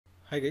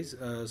Hi guys,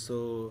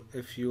 so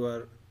if you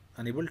are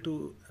unable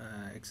to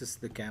access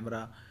the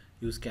camera,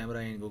 use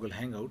camera in Google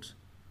Hangouts,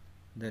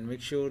 then make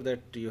sure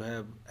that you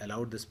have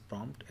allowed this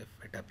prompt if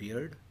it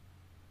appeared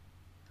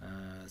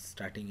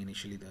starting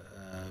initially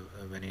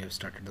when you have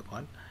started the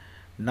call.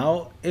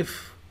 Now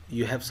if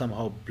you have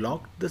somehow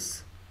blocked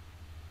this,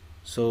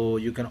 so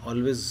you can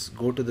always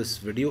go to this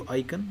video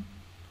icon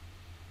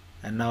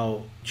and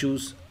now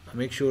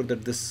make sure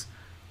that this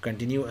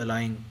continue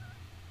allowing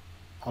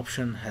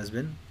option has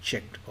been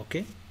checked.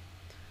 Okay,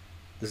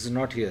 this is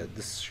not here,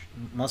 this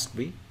must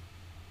be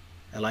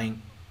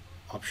allowing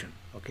option.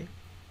 Okay,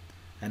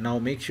 and now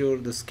make sure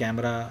this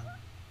camera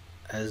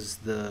is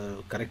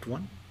the correct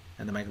one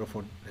and the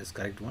microphone is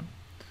correct one.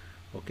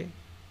 Okay,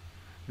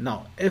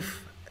 now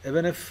if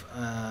even if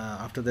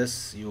after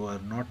this you are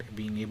not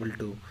being able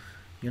to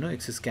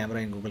access camera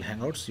in Google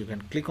Hangouts, you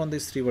can click on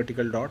these three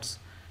vertical dots,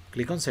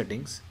 click on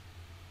settings,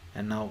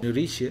 and now you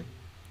reach here,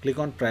 click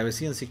on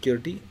privacy and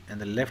security and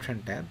the left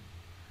hand tab.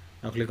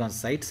 Now click on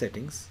site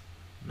settings,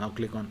 now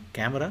click on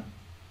camera,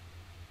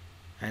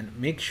 and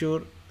make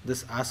sure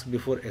this ask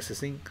before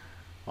accessing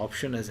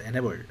option is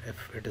enabled.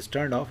 If it is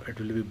turned off, it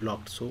will be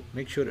blocked, so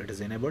make sure it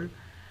is enabled,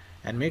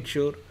 and make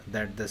sure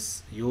that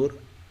this your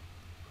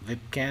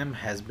webcam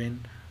has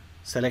been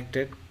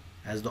selected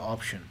as the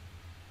option.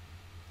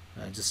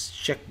 Just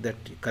check that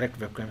correct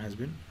webcam has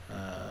been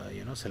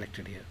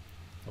selected here.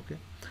 Okay,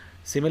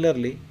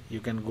 similarly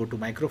you can go to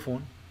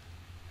microphone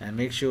and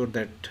make sure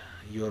that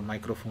your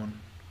microphone,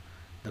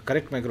 the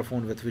correct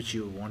microphone with which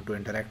you want to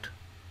interact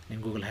in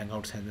Google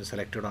Hangouts, has been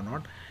selected or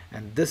not,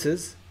 and this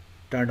is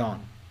turned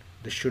on.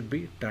 This should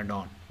be turned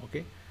on.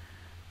 Okay,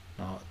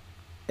 now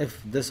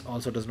if this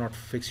also does not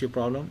fix your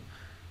problem,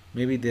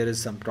 maybe there is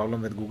some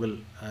problem with Google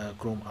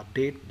Chrome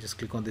update, just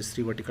click on these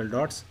three vertical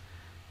dots,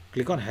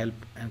 click on help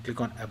and click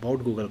on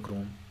about Google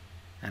Chrome,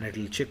 and it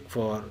will check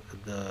for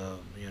the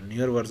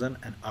newer version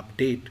and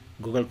update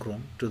Google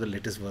Chrome to the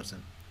latest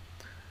version.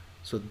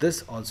 So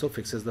this also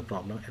fixes the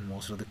problem in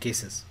most of the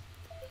cases.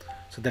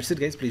 So that's it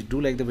guys, please do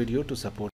like the video to support